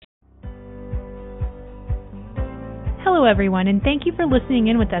Hello, everyone, and thank you for listening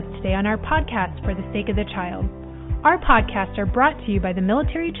in with us today on our podcast, For the Sake of the Child. Our podcasts are brought to you by the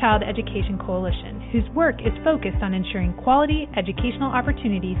Military Child Education Coalition, whose work is focused on ensuring quality educational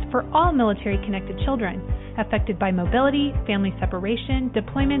opportunities for all military-connected children affected by mobility, family separation,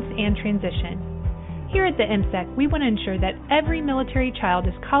 deployments, and transition. Here at the MSEC, we want to ensure that every military child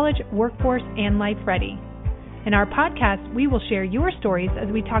is college, workforce, and life ready. In our podcast, we will share your stories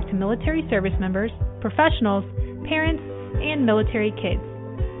as we talk to military service members, professionals, parents, and military kids.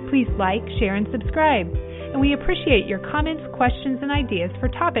 Please like, share, and subscribe. And we appreciate your comments, questions, and ideas for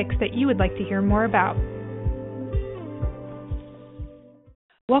topics that you would like to hear more about.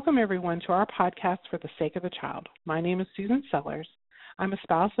 Welcome, everyone, to our podcast For the Sake of the Child. My name is Susan Sellers. I'm a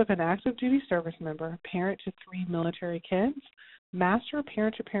spouse of an active duty service member, parent to 3 military kids, master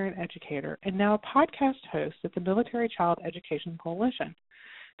parent-to-parent educator, and now a podcast host at the Military Child Education Coalition.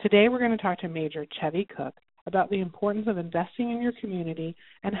 Today we're going to talk to Major Chevy Cook about the importance of investing in your community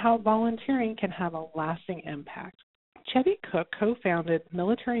and how volunteering can have a lasting impact. Chevy Cook co-founded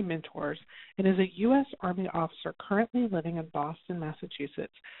Military Mentors and is a U.S. Army officer currently living in Boston,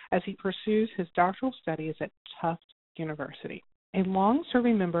 Massachusetts, as he pursues his doctoral studies at Tufts University. A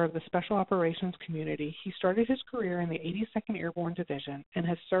long-serving member of the Special Operations community, he started his career in the 82nd Airborne Division and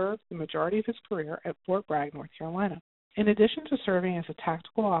has served the majority of his career at Fort Bragg, North Carolina. In addition to serving as a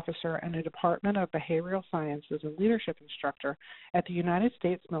tactical officer and a Department of Behavioral Sciences and leadership instructor at the United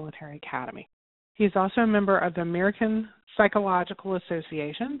States Military Academy. He is also a member of the American Psychological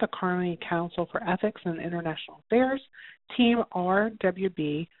Association, the Carnegie Council for Ethics and International Affairs, Team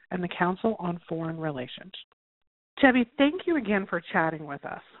RWB, and the Council on Foreign Relations. Chevy, thank you again for chatting with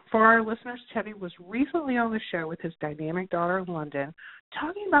us. For our listeners, Chevy was recently on the show with his dynamic daughter in London,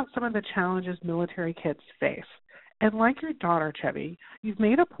 talking about some of the challenges military kids face. And like your daughter, Chevy, you've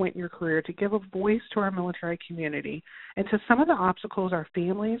made a point in your career to give a voice to our military community and to some of the obstacles our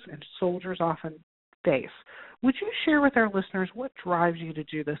families and soldiers often face. Would you share with our listeners what drives you to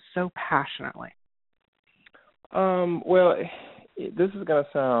do this so passionately? This is going to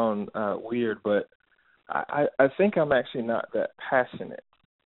sound weird, but I think I'm actually not that passionate.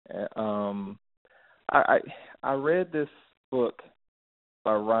 I read this book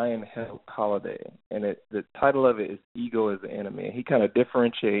by Ryan Holiday, and the title of it is Ego is the Enemy. And he kind of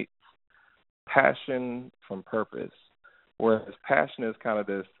differentiates passion from purpose, whereas passion is kind of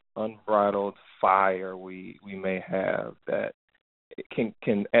this unbridled fire we may have that it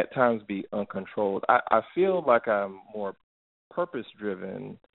can at times be uncontrolled. I feel like I'm more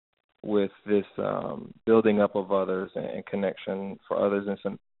purpose-driven with this building up of others and connection for others.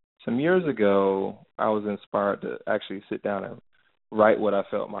 And some years ago, I was inspired to actually sit down and write what I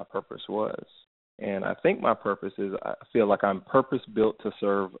felt my purpose was. And I think my purpose is I feel like I'm purpose-built to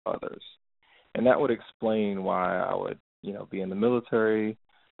serve others. And that would explain why I would, be in the military.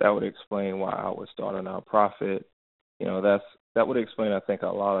 That would explain why I would start a nonprofit. That would explain, I think, a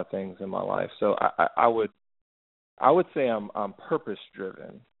lot of things in my life. So I would say I'm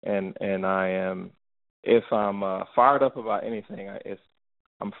purpose-driven, and I am. If I'm fired up about anything,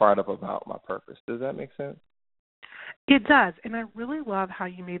 I'm fired up about my purpose. Does that make sense? It does, and I really love how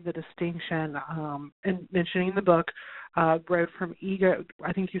you made the distinction in mentioning in the book, road from ego.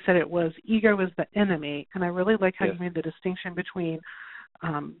 I think you said it was ego is the enemy, and I really like how you made the distinction between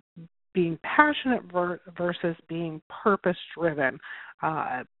being passionate versus being purpose-driven.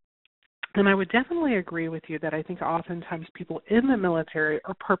 And I would definitely agree with you that I think oftentimes people in the military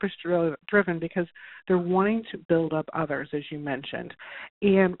are purpose-driven because they're wanting to build up others, as you mentioned.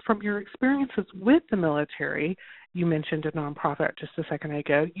 And from your experiences with the military, you mentioned a nonprofit just a second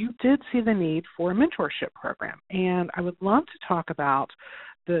ago, you did see the need for a mentorship program. And I would love to talk about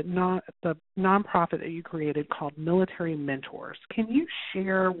the nonprofit that you created called Military Mentors. Can you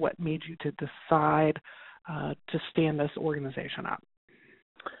share what made you to decide to stand this organization up?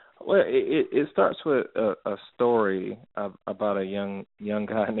 Well, it starts with a story about a young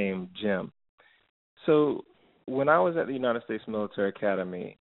guy named Jim. So when I was at the United States Military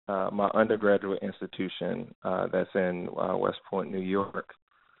Academy, my undergraduate institution that's in West Point, New York,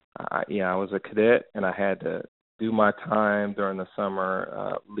 I was a cadet, and I had to do my time during the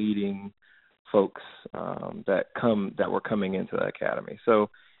summer leading folks that were coming into the academy. So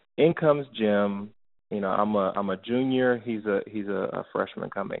in comes Jim. I'm a junior. He's a freshman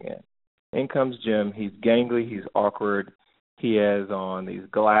coming in. In comes Jim. He's gangly. He's awkward. He has on these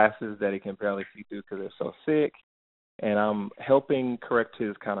glasses that he can barely see through because they're so thick. And I'm helping correct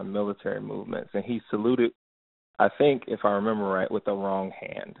his kind of military movements. And he saluted, I think, if I remember right, with the wrong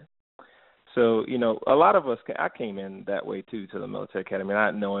hand. So, a lot of us, I came in that way too to the military academy,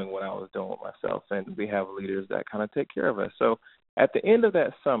 not knowing what I was doing with myself. And we have leaders that kind of take care of us. So at the end of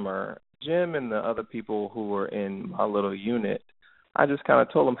that summer, Jim and the other people who were in my little unit, I just kind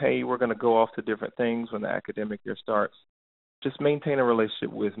of told them, hey, we're going to go off to different things when the academic year starts. Just maintain a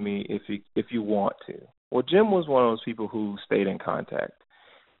relationship with me if you want to. Well, Jim was one of those people who stayed in contact.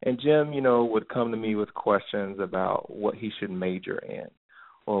 And Jim, would come to me with questions about what he should major in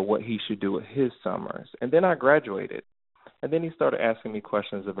or what he should do with his summers. And then I graduated. And then he started asking me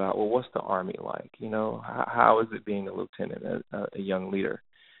questions about, well, what's the Army like? How is it being a lieutenant, a young leader?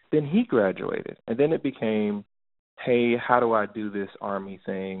 Then he graduated. And then it became, hey, how do I do this Army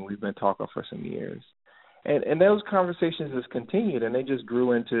thing? We've been talking for some years. And those conversations just continued, and they just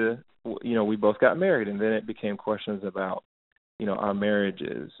grew into, we both got married. And then it became questions about, our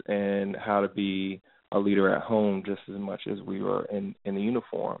marriages and how to be a leader at home just as much as we were in the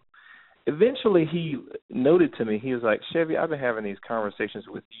uniform. Eventually, he noted to me, he was like, Chevy, I've been having these conversations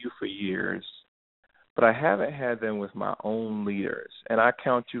with you for years, but I haven't had them with my own leaders, and I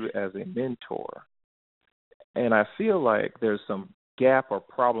count you as a mentor. And I feel like there's some gap or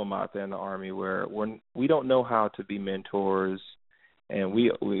problem out there in the Army where we don't know how to be mentors, and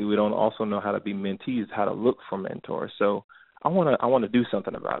we don't also know how to be mentees, how to look for mentors. So I want to do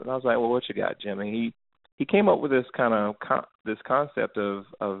something about it. And I was like, well, what you got, Jim? And he came up with this kind of this concept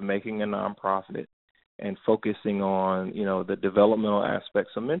of making a nonprofit and focusing on, the developmental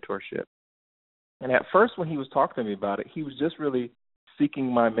aspects of mentorship. And at first when he was talking to me about it, he was just really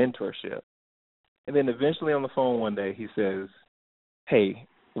seeking my mentorship. And then eventually on the phone one day he says, hey,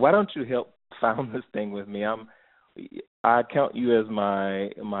 why don't you help found this thing with me? I count you as my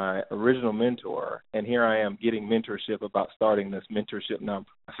original mentor, and here I am getting mentorship about starting this mentorship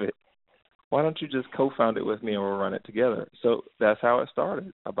nonprofit. Why don't you just co-found it with me and we'll run it together? So that's how it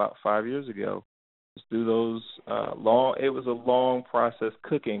started about 5 years ago. Just through those it was a long process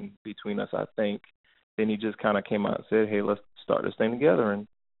cooking between us, I think. Then he just kind of came out and said, hey, let's start this thing together. And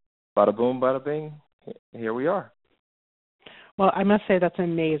bada boom, bada bing, here we are. Well, I must say that's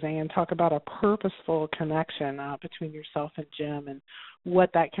amazing, and talk about a purposeful connection between yourself and Jim, and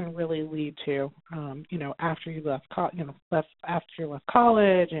what that can really lead to. After you left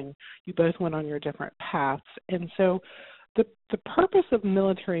college, and you both went on your different paths. And so, the purpose of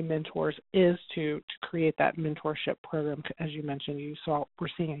Military Mentors is to create that mentorship program. As you mentioned, we're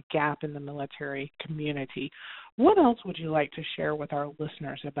seeing a gap in the military community. What else would you like to share with our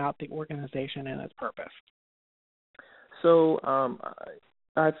listeners about the organization and its purpose? So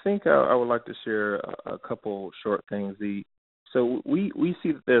I think I would like to share a couple short things. So we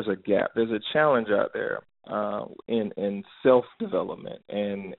see that there's a gap. There's a challenge out there in self-development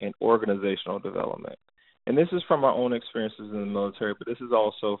and organizational development. And this is from my own experiences in the military, but this is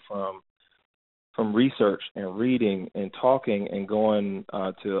also from research and reading and talking and going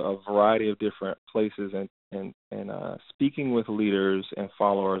to a variety of different places and speaking with leaders and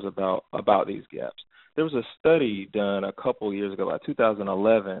followers about these gaps. There was a study done a couple years ago, like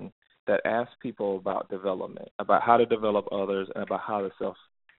 2011, that asked people about development, about how to develop others, and about how to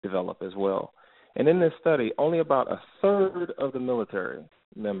self-develop as well. And in this study, only about a third of the military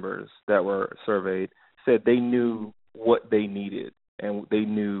members that were surveyed said they knew what they needed and they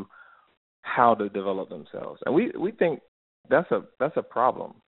knew how to develop themselves. And we think that's a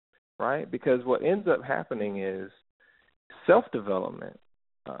problem, right? Because what ends up happening is self-development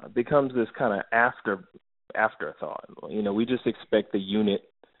becomes this kind of afterthought. We just expect the unit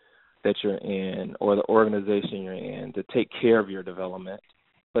that you're in or the organization you're in to take care of your development.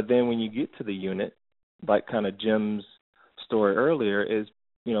 But then when you get to the unit, like kind of Jim's story earlier, is,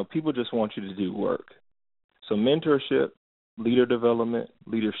 people just want you to do work. So mentorship,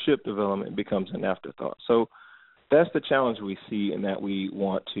 leadership development becomes an afterthought. So that's the challenge we see and that we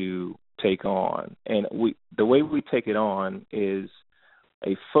want to take on. And the way we take it on is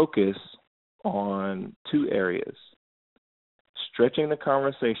a focus on two areas: stretching the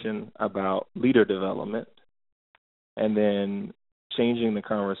conversation about leader development, and then changing the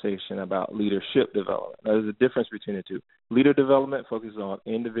conversation about leadership development. Now, there's a difference between the two. Leader development focuses on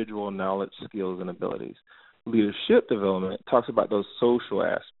individual knowledge, skills, and abilities. Leadership development talks about those social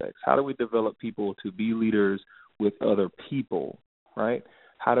aspects. How do we develop people to be leaders with other people, right?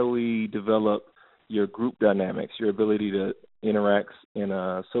 How do we develop your group dynamics, your ability to interact in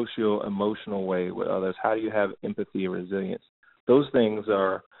a socio-emotional way with others? How do you have empathy and resilience? Those things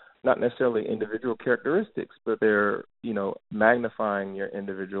are not necessarily individual characteristics, but they're, magnifying your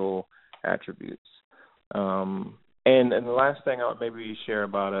individual attributes. And the last thing I would maybe share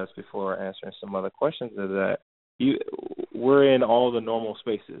about us before answering some other questions is that, we're in all the normal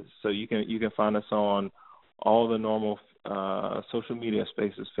spaces. So you can find us on all the normal social media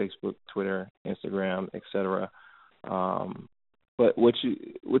spaces: Facebook, Twitter, Instagram, etc. But what you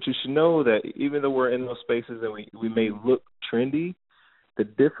should know, that even though we're in those spaces and we may look trendy, the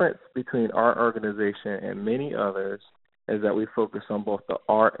difference between our organization and many others is that we focus on both the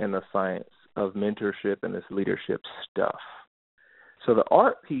art and the science of mentorship and this leadership stuff. So the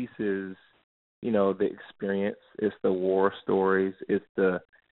art piece is, the experience. It's the war stories. It's the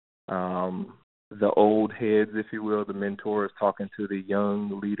old heads, if you will, the mentors talking to the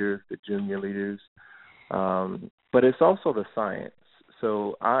young leaders, the junior leaders. But it's also the science.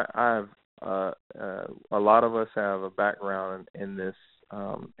 So I've a lot of us have a background in this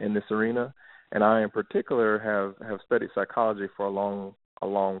arena, and I in particular have studied psychology for a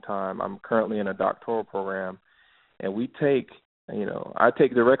long time. I'm currently in a doctoral program, and we take, I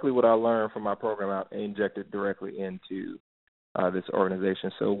take directly what I learned from my program out and inject it directly into this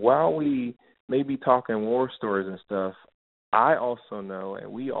organization. So while we may be talking war stories and stuff, I also know, and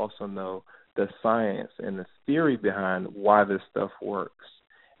we also know, the science and the theory behind why this stuff works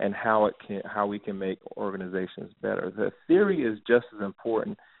and how we can make organizations better. The theory is just as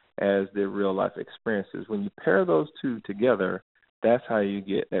important as the real life experiences. When you pair those two together, that's how you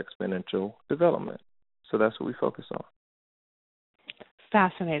get exponential development. So that's what we focus on.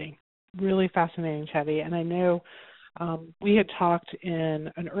 Fascinating, really fascinating, Chevy. And I know we had talked in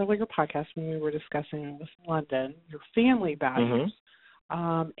an earlier podcast when we were discussing with London your family values.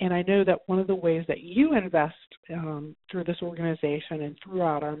 And I know that one of the ways that you invest through this organization and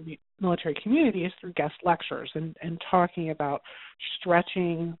throughout our military community is through guest lectures and talking about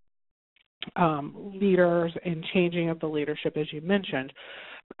stretching leaders and changing of the leadership, as you mentioned.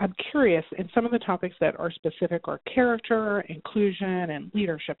 I'm curious, in some of the topics that are specific are character, inclusion, and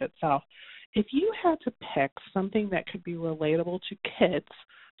leadership itself. If you had to pick something that could be relatable to kids,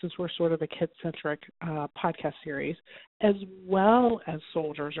 since we're sort of a kid-centric podcast series, as well as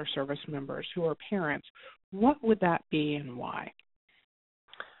soldiers or service members who are parents, what would that be and why?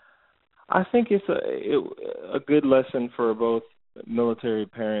 I think it's a good lesson for both military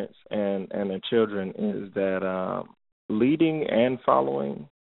parents and their children is that leading and following,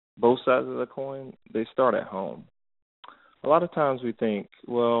 both sides of the coin, they start at home. A lot of times we think,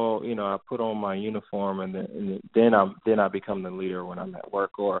 well, I put on my uniform and then I become the leader when I'm at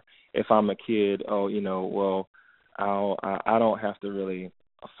work. Or if I'm a kid, I don't have to really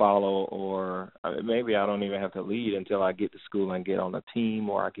follow, or maybe I don't even have to lead until I get to school and get on a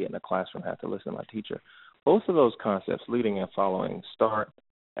team, or I get in a classroom and have to listen to my teacher. Both of those concepts, leading and following, start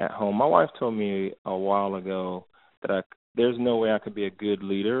at home. My wife told me a while ago that there's no way I could be a good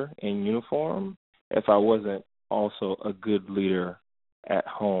leader in uniform if I wasn't also a good leader at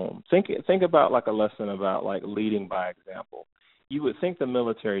home. Think about like a lesson about like leading by example. You would think the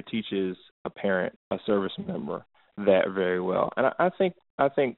military teaches a parent, a service member, that very well. And I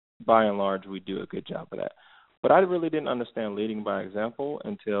think by and large we do a good job of that. But I really didn't understand leading by example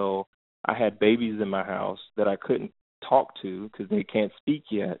until I had babies in my house that I couldn't talk to because they can't speak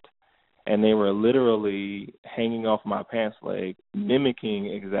yet. And they were literally hanging off my pants leg, mimicking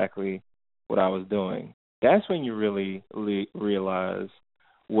exactly what I was doing. That's when you really realize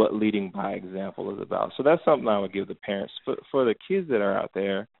what leading by example is about. So that's something I would give the parents. For the kids that are out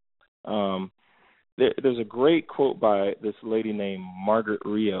there, there's a great quote by this lady named Margaret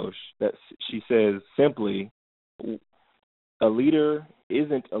Rios that she says simply, a leader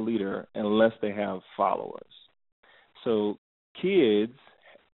isn't a leader unless they have followers. So kids,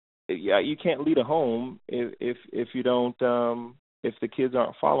 you can't lead a home if you don't if the kids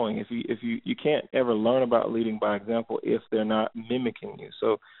aren't following. If you can't ever learn about leading by example if they're not mimicking you.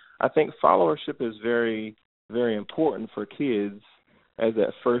 So I think followership is very, very important for kids as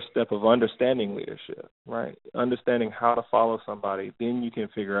that first step of understanding leadership, right? Understanding how to follow somebody, then you can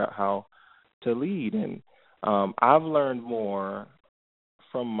figure out how to lead. And I've learned more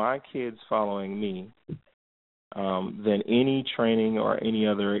from my kids following me than any training or any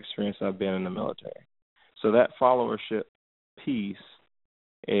other experience I've been in the military. So that followership piece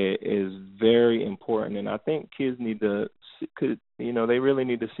is very important, and I think kids they really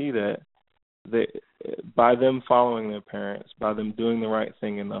need to see that by them following their parents, by them doing the right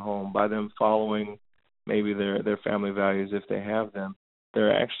thing in the home, by them following maybe their family values if they have them,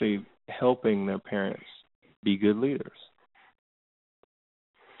 they're actually helping their parents be good leaders.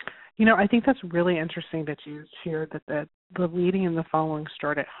 I think that's really interesting that you shared that the leading and the following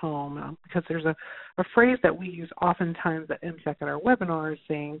start at home, because there's a phrase that we use oftentimes at MSEC at our webinars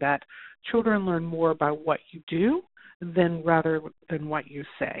saying that children learn more by what you do rather than what you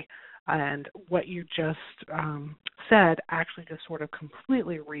say. And what you just said actually just sort of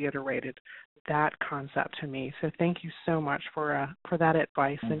completely reiterated that concept to me. So thank you so much for that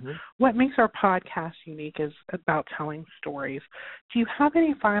advice. And what makes our podcast unique is about telling stories. Do you have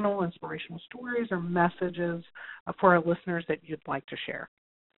any final inspirational stories or messages for our listeners that you'd like to share?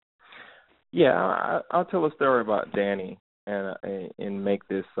 Yeah, I'll tell a story about Danny and make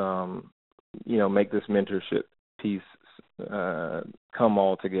this make this mentorship piece come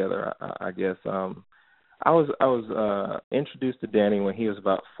all together. I guess I was introduced to Danny when he was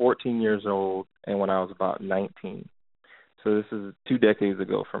about 14 years old and when I was about 19. So this is 2 decades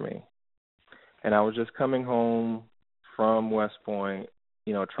ago for me. And I was just coming home from West Point,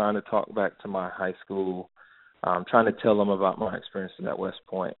 trying to talk back to my high school, trying to tell them about my experience at West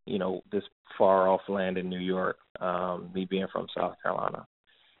Point, this far off land in New York, me being from South Carolina.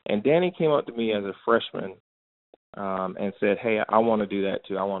 And Danny came up to me as a freshman and said, "Hey, I want to do that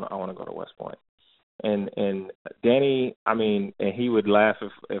too. I want to go to West Point." And Danny, and he would laugh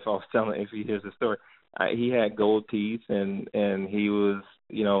if he hears the story. He had gold teeth and he was,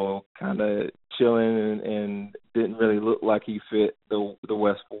 kind of chilling and didn't really look like he fit the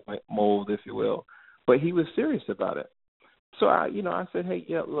West Point mold, if you will. But he was serious about it. So I said, "Hey,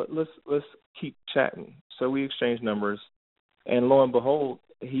 yeah, let's keep chatting." So we exchanged numbers, and lo and behold,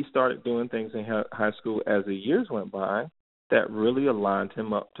 he started doing things in high school as the years went by that really aligned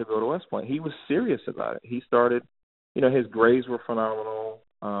him up to go to West Point. He was serious about it. He started, his grades were phenomenal.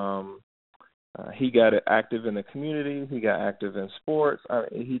 He got active in the community. He got active in sports.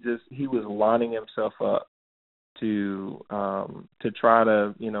 He was lining himself up to try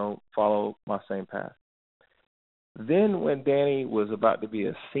to, follow my same path. Then when Danny was about to be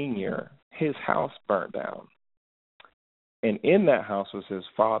a senior, his house burnt down. And in that house was his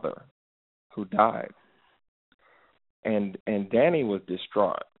father, who died. And Danny was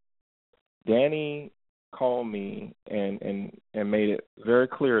distraught. Danny called me and made it very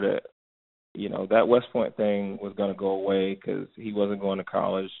clear that, that West Point thing was going to go away because he wasn't going to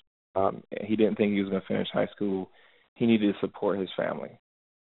college. He didn't think he was going to finish high school. He needed to support his family.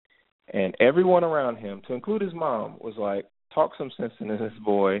 And everyone around him, to include his mom, was like, "Talk some sense into this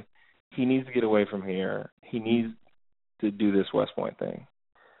boy. He needs to get away from here. He needs to do this West Point thing."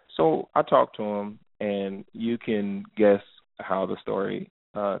 So I talked to him, and you can guess how the story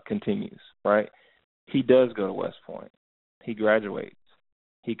continues, right? He does go to West Point. He graduates.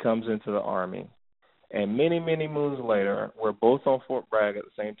 He comes into the Army. And many, many moons later, we're both on Fort Bragg at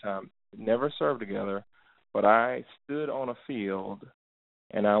the same time. Never served together, but I stood on a field,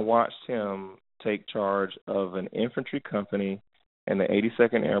 and I watched him take charge of an infantry company in the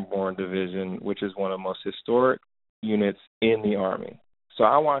 82nd Airborne Division, which is one of the most historic units in the Army. So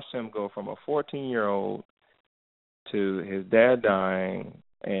I watched him go from a 14-year-old to his dad dying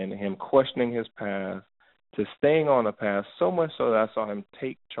and him questioning his path to staying on the path, so much so that I saw him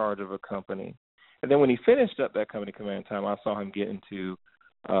take charge of a company. And then when he finished up that company command time, I saw him get into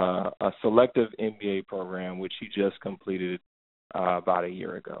a selective MBA program, which he just completed about a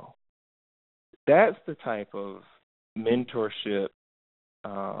year ago. That's the type of mentorship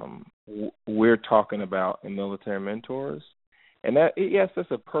we're talking about in Military Mentors. And that, yes,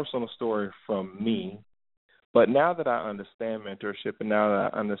 that's a personal story from me. But now that I understand mentorship and now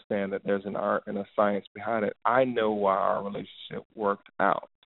that I understand that there's an art and a science behind it, I know why our relationship worked out.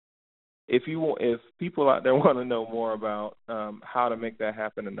 If people out there want to know more about how to make that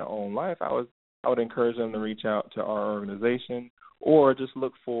happen in their own life, I would encourage them to reach out to our organization or just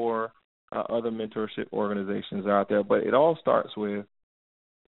look for other mentorship organizations out there. But it all starts with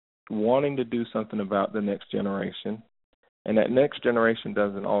wanting to do something about the next generation. And that next generation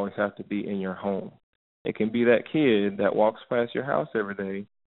doesn't always have to be in your home. It can be that kid that walks past your house every day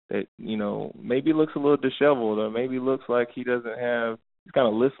that, maybe looks a little disheveled or maybe looks like he's kind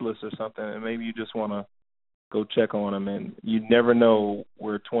of listless or something, and maybe you just want to go check on him, and you never know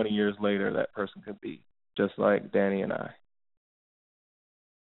where 20 years later that person could be, just like Danny and I.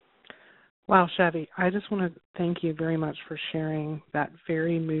 Wow, Chevy, I just want to thank you very much for sharing that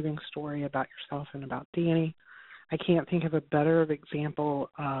very moving story about yourself and about Danny. I can't think of a better example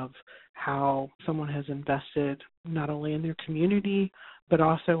of how someone has invested not only in their community, but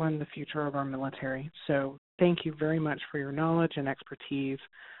also in the future of our military. So thank you very much for your knowledge and expertise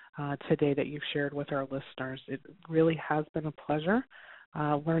today that you've shared with our listeners. It really has been a pleasure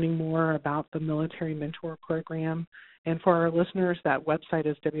learning more about the Military Mentor Program. And for our listeners, that website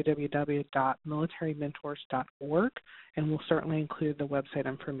is www.militarymentors.org, and we'll certainly include the website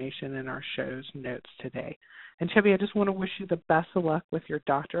information in our show's notes today. And Chevy, I just want to wish you the best of luck with your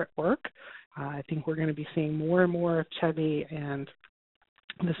doctorate work. I think we're going to be seeing more and more of Chevy and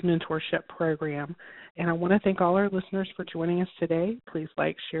this mentorship program. And I want to thank all our listeners for joining us today. Please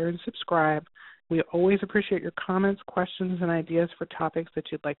like, share, and subscribe. We always appreciate your comments, questions, and ideas for topics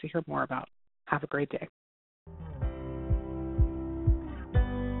that you'd like to hear more about. Have a great day.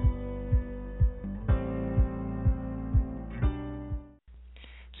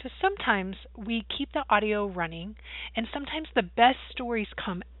 So sometimes we keep the audio running, and sometimes the best stories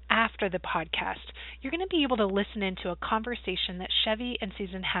come after the podcast. You're going to be able to listen into a conversation that Chevy and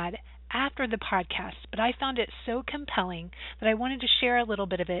Susan had after the podcast, but I found it so compelling that I wanted to share a little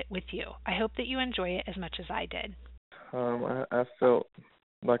bit of it with you. I hope that you enjoy it as much as I did. I felt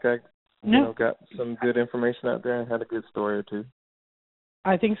like I got some good information out there and had a good story or two.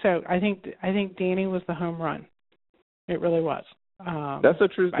 I think so. I think Danny was the home run. It really was. That's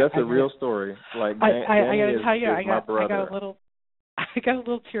a real story. Like I got to tell you, I got a little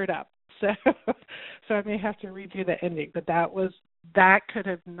teared up. So I may have to redo the ending. But you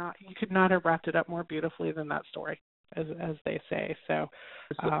could not have wrapped it up more beautifully than that story, as they say. So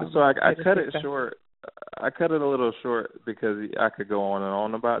I cut it short. I cut it a little short because I could go on and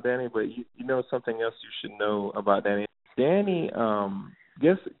on about Danny. But you know something else you should know about Danny. Danny,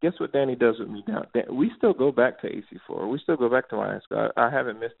 guess what Danny does with me now? We still go back to AC4. We still go back to my high school. I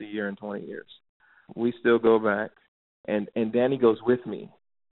haven't missed a year in 20 years. We still go back, and Danny goes with me.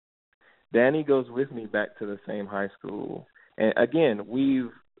 Danny goes with me back to the same high school. And again,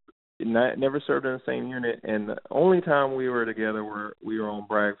 we've never served in the same unit, and the only time we were together we were on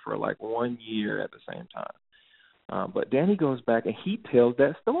Bragg for like 1 year at the same time. But Danny goes back and he tells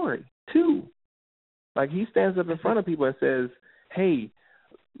that story too. Like he stands up in front of people and says, "Hey,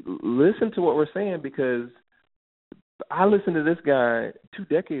 listen to what we're saying because I listened to this guy 2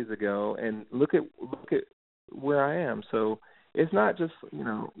 decades ago, and look at where I am." So it's not just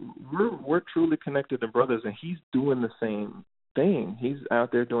we're truly connected and brothers, and he's doing the same thing. He's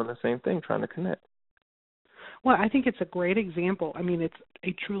out there doing the same thing, trying to connect. Well, I think it's a great example. I mean, it's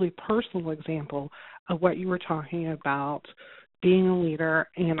a truly personal example of what you were talking about, being a leader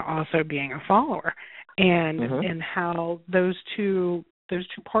and also being a follower, and how those two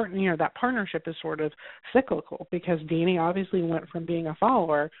that partnership is sort of cyclical because Danny obviously went from being a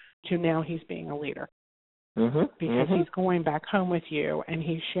follower to now he's being a leader. Because he's going back home with you and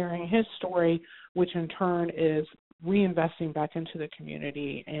he's sharing his story, which in turn is reinvesting back into the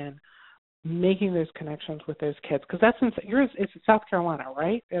community and making those connections with those kids. Because it's in South Carolina,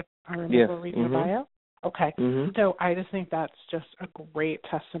 right? If I remember reading the bio. Okay. So I just think that's just a great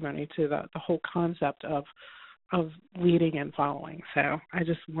testimony to the whole concept of leading and following. So I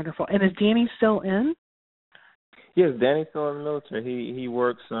just wonderful. And is Danny still in? Yes, Danny's still in the military. He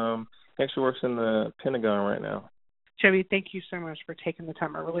works actually works in the Pentagon right now. Chevy, thank you so much for taking the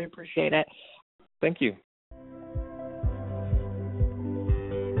time. I really appreciate it. Thank you.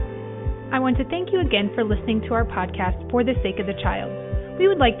 I want to thank you again for listening to our podcast, For the Sake of the Child. We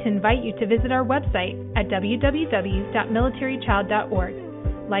would like to invite you to visit our website at www.militarychild.org.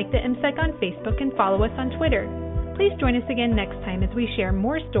 Like the MSEC on Facebook and follow us on Twitter. Please join us again next time as we share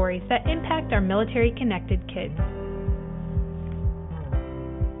more stories that impact our military-connected kids.